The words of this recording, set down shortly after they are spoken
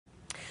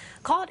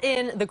Caught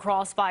in the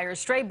crossfire,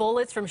 stray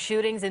bullets from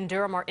shootings in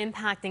Durham are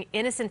impacting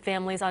innocent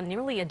families on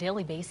nearly a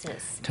daily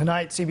basis.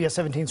 Tonight, CBS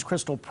 17's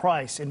Crystal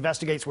Price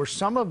investigates where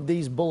some of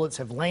these bullets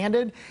have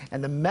landed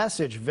and the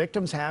message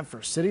victims have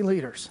for city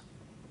leaders.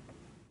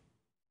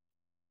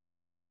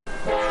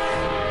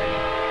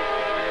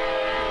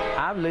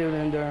 I've lived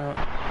in Durham.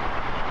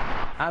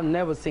 I've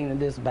never seen it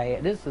this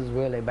bad. This is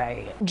really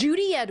bad.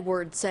 Judy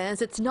Edwards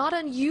says it's not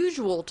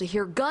unusual to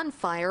hear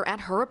gunfire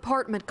at her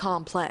apartment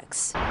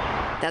complex.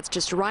 That's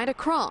just right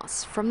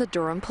across from the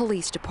Durham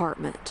Police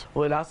Department.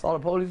 When I saw the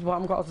police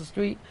department across the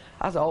street,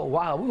 I said, oh,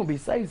 wow, we're going to be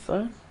safe,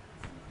 son.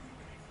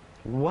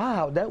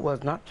 Wow, that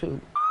was not true.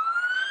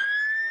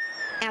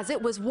 As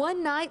it was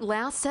one night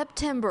last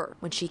September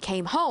when she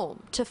came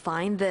home to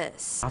find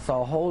this. I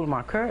saw a hole in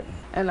my curtain,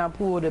 and I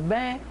pulled it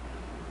back.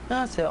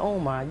 I said, oh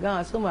my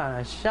God,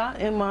 somebody shot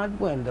in my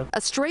window.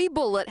 A stray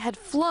bullet had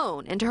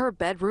flown into her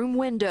bedroom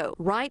window,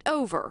 right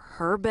over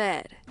her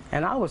bed.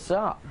 And I was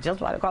shocked,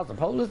 just right across the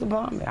police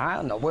department. I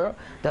don't know where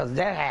does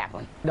that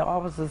happen. The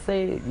officer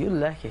said, you're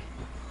lucky,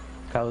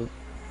 because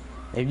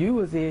if you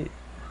was here, you'd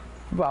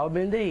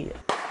probably been dead.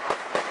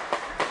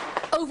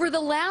 Over the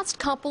last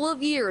couple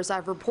of years,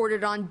 I've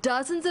reported on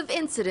dozens of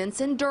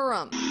incidents in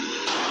Durham,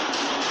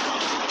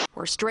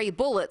 where stray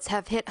bullets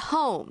have hit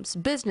homes,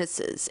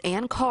 businesses,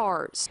 and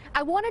cars.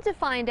 I wanted to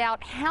find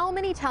out how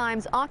many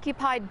times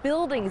occupied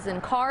buildings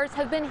and cars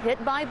have been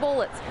hit by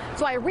bullets.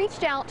 So I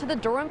reached out to the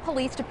Durham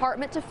Police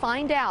Department to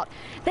find out.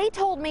 They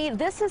told me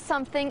this is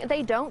something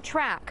they don't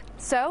track.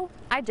 So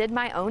I did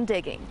my own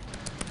digging.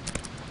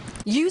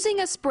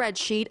 Using a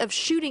spreadsheet of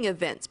shooting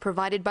events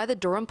provided by the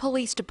Durham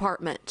Police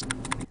Department,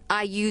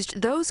 I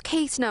used those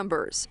case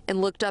numbers and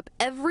looked up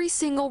every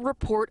single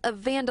report of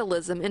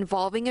vandalism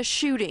involving a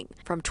shooting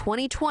from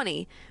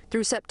 2020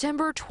 through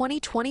September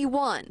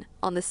 2021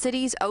 on the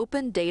city's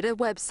open data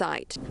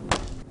website.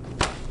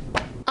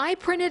 I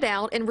printed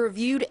out and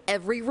reviewed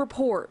every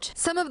report.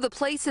 Some of the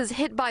places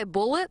hit by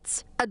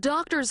bullets: a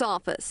doctor's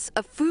office,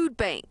 a food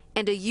bank,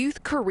 and a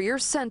youth career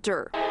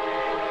center.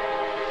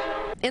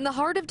 In the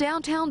heart of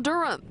downtown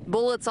Durham,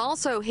 bullets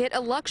also hit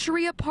a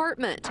luxury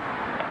apartment,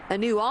 a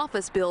new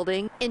office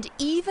building, and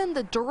even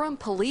the Durham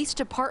Police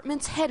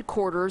Department's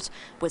headquarters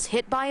was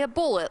hit by a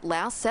bullet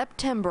last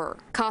September,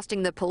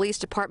 costing the police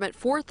department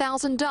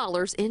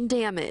 $4,000 in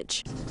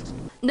damage.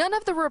 None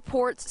of the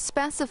reports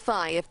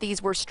specify if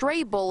these were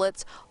stray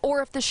bullets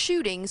or if the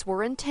shootings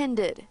were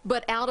intended.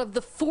 But out of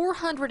the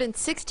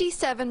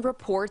 467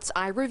 reports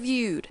I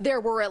reviewed, there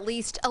were at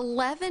least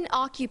 11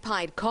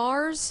 occupied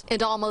cars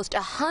and almost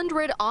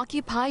 100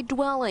 occupied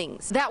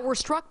dwellings that were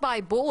struck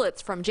by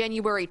bullets from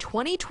January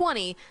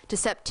 2020 to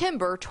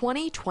September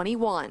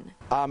 2021.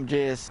 I'm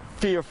just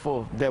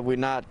fearful that we're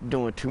not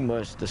doing too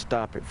much to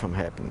stop it from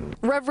happening.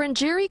 Reverend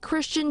Jerry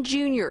Christian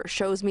Jr.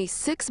 shows me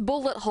 6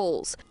 bullet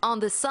holes on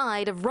the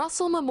side of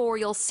Russell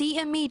Memorial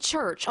CME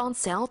Church on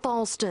South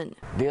Alston.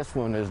 This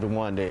one is the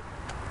one that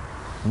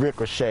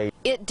ricocheted.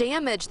 It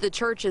damaged the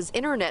church's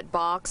internet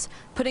box,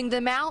 putting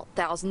them out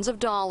thousands of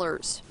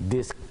dollars.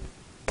 This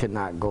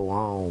cannot go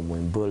on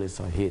when bullets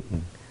are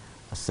hitting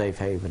a safe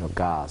haven of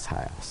God's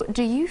house.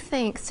 Do you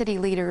think city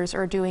leaders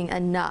are doing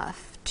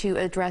enough to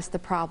address the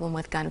problem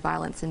with gun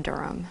violence in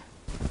Durham?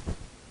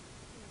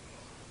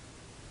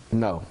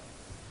 No.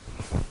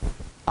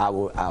 I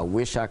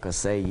wish I could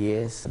say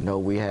yes. No,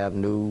 we have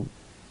new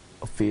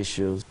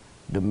officials.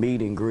 The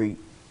meet and greet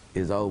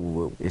is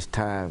over with. It's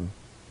time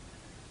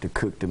to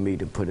cook the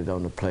meat and put it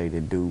on the plate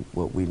and do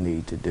what we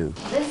need to do.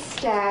 This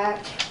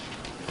stack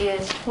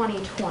is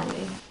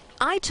 2020.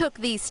 I took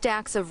these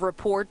stacks of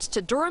reports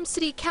to Durham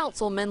City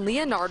Councilman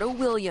Leonardo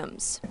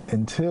Williams.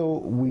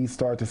 Until we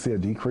start to see a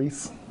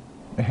decrease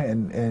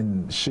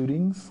in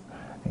shootings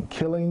and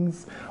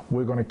killings,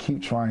 we're going to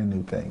keep trying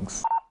new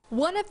things.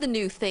 One of the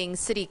new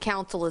things City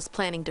Council is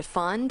planning to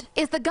fund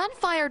is the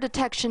gunfire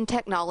detection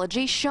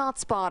technology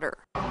ShotSpotter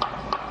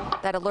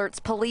that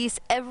alerts police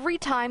every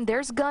time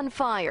there's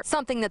gunfire,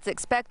 something that's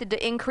expected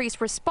to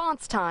increase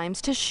response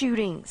times to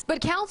shootings.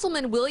 But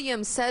Councilman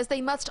Williams says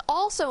they must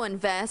also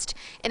invest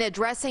in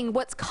addressing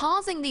what's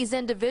causing these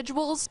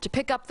individuals to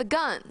pick up the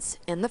guns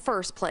in the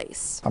first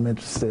place. I'm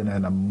interested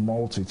in a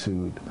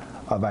multitude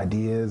of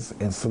ideas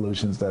and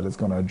solutions that is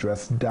going to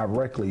address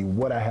directly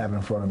what I have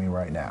in front of me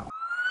right now.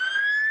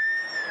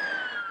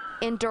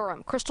 In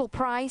Durham, Crystal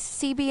Price,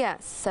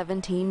 CBS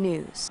 17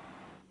 News.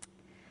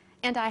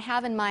 And I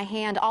have in my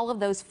hand all of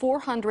those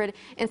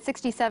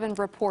 467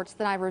 reports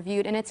that I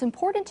reviewed. And it's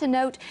important to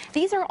note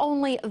these are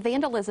only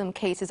vandalism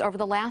cases over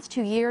the last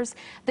 2 years.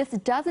 This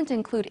doesn't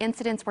include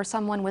incidents where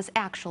someone was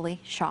actually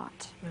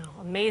shot.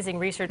 Oh, amazing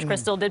research,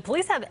 Crystal. Did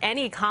police have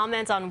any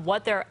comments on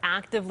what they're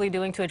actively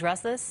doing to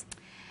address this?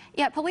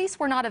 Yeah, police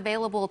were not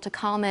available to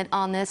comment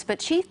on this, but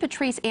Chief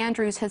Patrice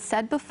Andrews has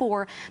said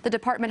before the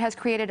department has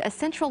created a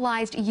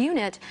centralized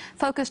unit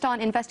focused on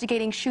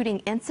investigating shooting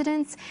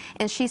incidents,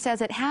 and she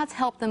says it has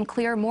helped them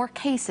clear more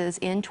cases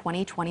in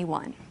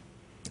 2021.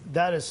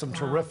 That is some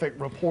terrific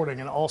reporting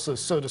and also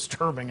so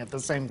disturbing at the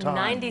same time.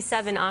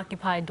 97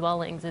 occupied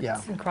dwellings.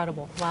 It's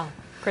incredible. Wow.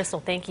 Crystal,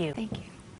 thank you. Thank you.